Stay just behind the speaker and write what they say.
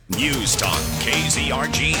News Talk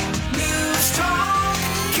KZRG. News Talk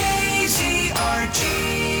KZRG.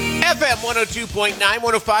 FM 102.9,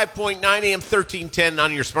 105.9, AM 1310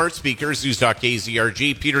 on your smart speakers. News Talk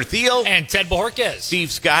KZRG. Peter Thiel. And Ted Bohorquez.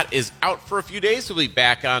 Steve Scott is out for a few days. He'll be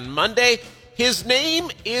back on Monday. His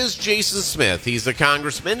name is Jason Smith. He's a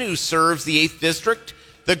congressman who serves the 8th District,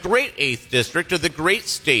 the great 8th District of the great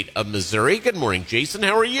state of Missouri. Good morning, Jason.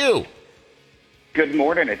 How are you? Good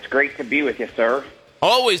morning. It's great to be with you, sir.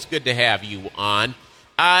 Always good to have you on.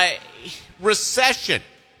 Recession.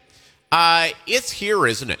 It's here,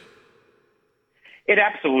 isn't it? It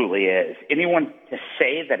absolutely is. Anyone to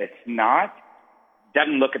say that it's not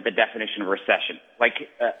doesn't look at the definition of recession. Like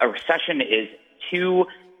a recession is 2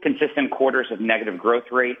 consistent quarters of negative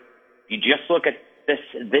growth rate. If you just look at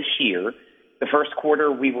this year, the first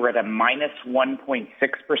quarter we were at a minus 1.6%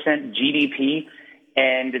 GDP,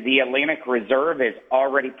 and the Atlantic Reserve is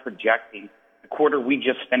already projecting the quarter we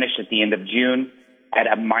just finished at the end of June at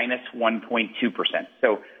a minus 1.2%.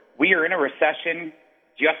 So we are in a recession.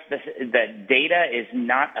 Just the data is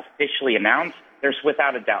not officially announced. There's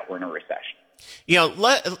without a doubt we're in a recession. You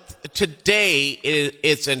know, today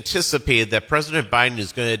it's anticipated that President Biden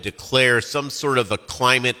is going to declare some sort of a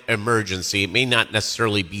climate emergency. It may not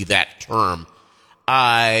necessarily be that term.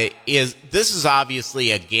 This is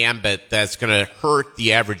obviously a gambit that's going to hurt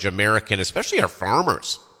the average American, especially our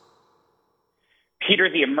farmers. Peter,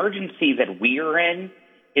 the emergency that we are in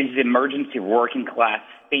is the emergency of working class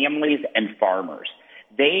families and farmers.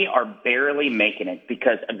 They are barely making it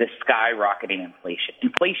because of the skyrocketing inflation.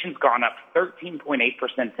 Inflation's gone up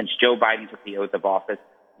 13.8% since Joe Biden took the oath of office.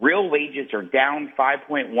 Real wages are down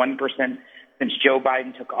 5.1% since Joe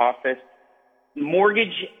Biden took office.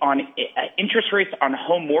 Interest rates on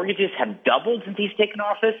home mortgages have doubled since he's taken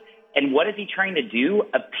office. And what is he trying to do?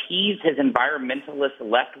 Appease his environmentalist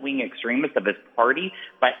left-wing extremists of his party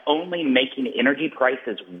by only making energy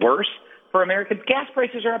prices worse for Americans. Gas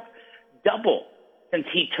prices are up double since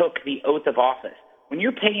he took the oath of office. When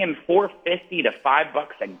you're paying $4.50 to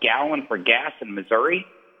 $5 a gallon for gas in Missouri,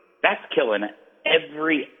 that's killing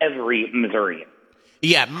every Missourian.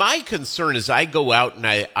 Yeah, my concern is I go out and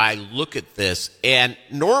I look at this, and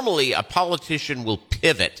normally a politician will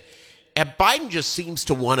pivot, and Biden just seems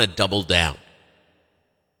to want to double down.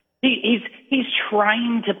 He's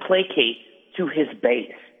trying to placate to his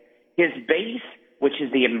base. His base, which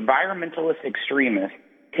is the environmentalist extremists,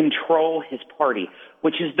 control his party,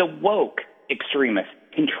 which is the woke extremist,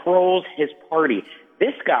 controls his party.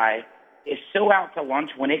 This guy is so out to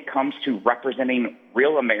lunch when it comes to representing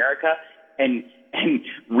real America and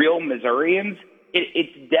real Missourians.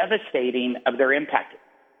 It's devastating of their impact.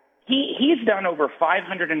 He's done over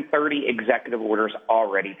 530 executive orders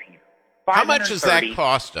already, Peter. How much does that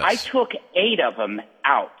cost us? I took 8 of them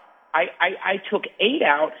out. I took 8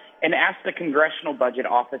 out and asked the Congressional Budget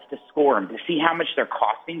Office to score them to see how much they're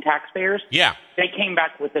costing taxpayers. Yeah. They came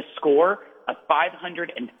back with a score of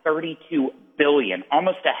 $532 billion,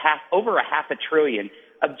 over a half a trillion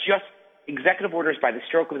of just executive orders by the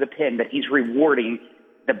stroke of the pen that he's rewarding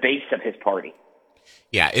the base of his party.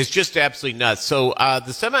 Yeah, it's just absolutely nuts. So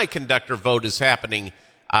the semiconductor vote is happening,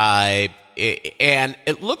 and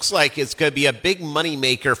it looks like it's going to be a big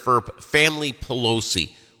moneymaker for family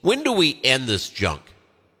Pelosi. When do we end this junk?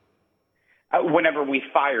 Whenever we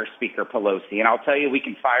fire Speaker Pelosi. And I'll tell you, we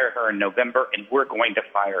can fire her in November, and we're going to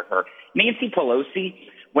fire her. Nancy Pelosi,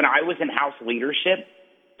 when I was in House leadership,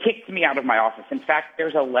 kicked me out of my office. In fact,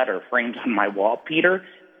 there's a letter framed on my wall, Peter,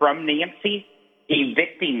 from Nancy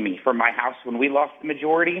evicting me from my house when we lost the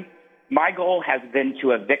majority. My goal has been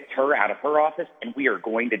to evict her out of her office, and we are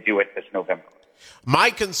going to do it this November. My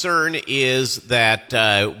concern is that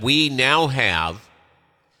we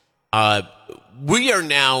are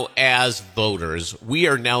now, as voters, we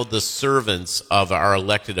are now the servants of our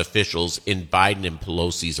elected officials in Biden and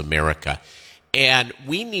Pelosi's America. And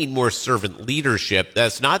we need more servant leadership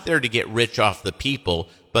that's not there to get rich off the people,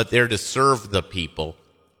 but there to serve the people.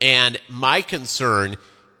 And my concern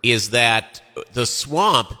is that the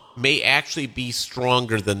swamp may actually be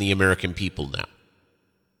stronger than the American people now.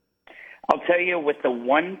 I'll tell you, with the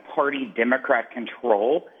one-party Democrat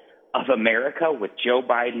control of America with Joe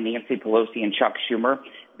Biden, Nancy Pelosi, and Chuck Schumer,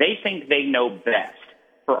 they think they know best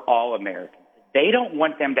for all Americans. They don't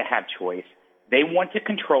want them to have choice. They want to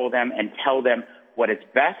control them and tell them what is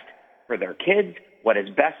best for their kids, what is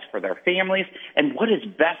best for their families, and what is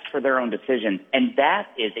best for their own decisions. And that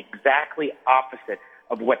is exactly opposite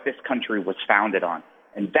of what this country was founded on.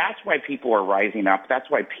 And that's why people are rising up. That's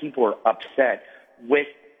why people are upset with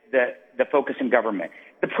the focus in government.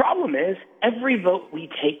 The problem is every vote we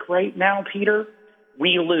take right now, Peter,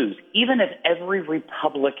 we lose. Even if every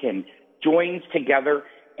Republican joins together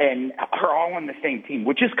and are all on the same team,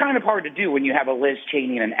 which is kind of hard to do when you have a Liz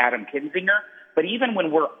Cheney and an Adam Kinzinger. But even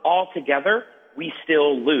when we're all together, we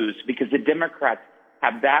still lose because the Democrats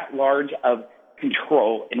have that large of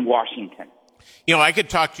control in Washington. You know, I could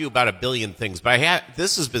talk to you about a billion things, but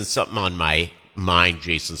this has been something on my mind,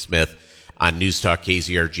 Jason Smith, on News Talk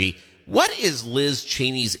KZRG. What is Liz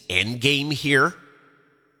Cheney's endgame here?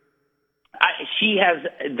 She has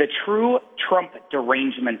the true Trump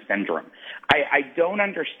derangement syndrome. I don't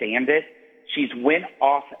understand it. She's went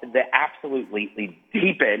off the absolutely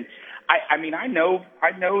deep end. I mean, I know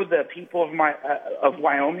the people of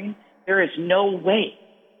Wyoming. There is no way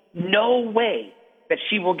that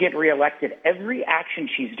she will get reelected. Every action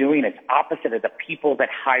she's doing is opposite of the people that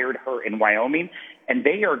hired her in Wyoming, and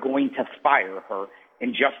they are going to fire her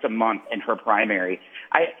in just a month in her primary.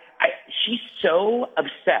 She's so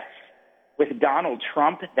obsessed with Donald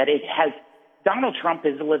Trump that Donald Trump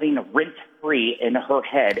is living rent-free in her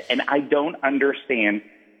head, and I don't understand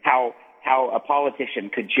how a politician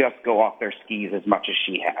could just go off their skis as much as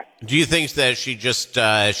she has. Do you think that she just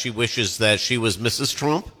she wishes that she was Mrs.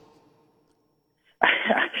 Trump?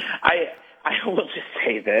 I will just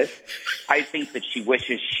say this. I think that she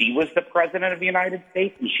wishes she was the president of the United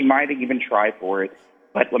States, and she might even try for it.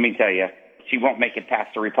 But let me tell you, she won't make it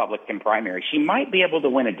past the Republican primary. She might be able to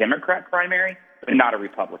win a Democrat primary, but not a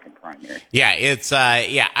Republican primary. Yeah, it's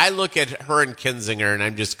I look at her and Kinzinger, and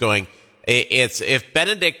I'm just going, it's if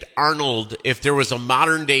Benedict Arnold, if there was a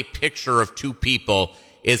modern day picture of two people,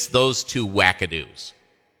 it's those two wackadoos.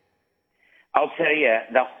 I'll tell you,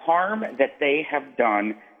 the harm that they have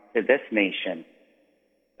done to this nation,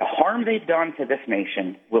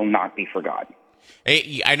 will not be forgotten.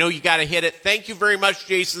 Hey, I know you got to hit it. Thank you very much,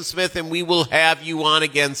 Jason Smith, and we will have you on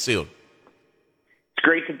again soon. It's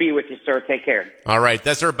great to be with you, sir. Take care. All right,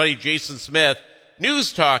 that's our buddy Jason Smith,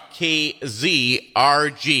 News Talk KZRG.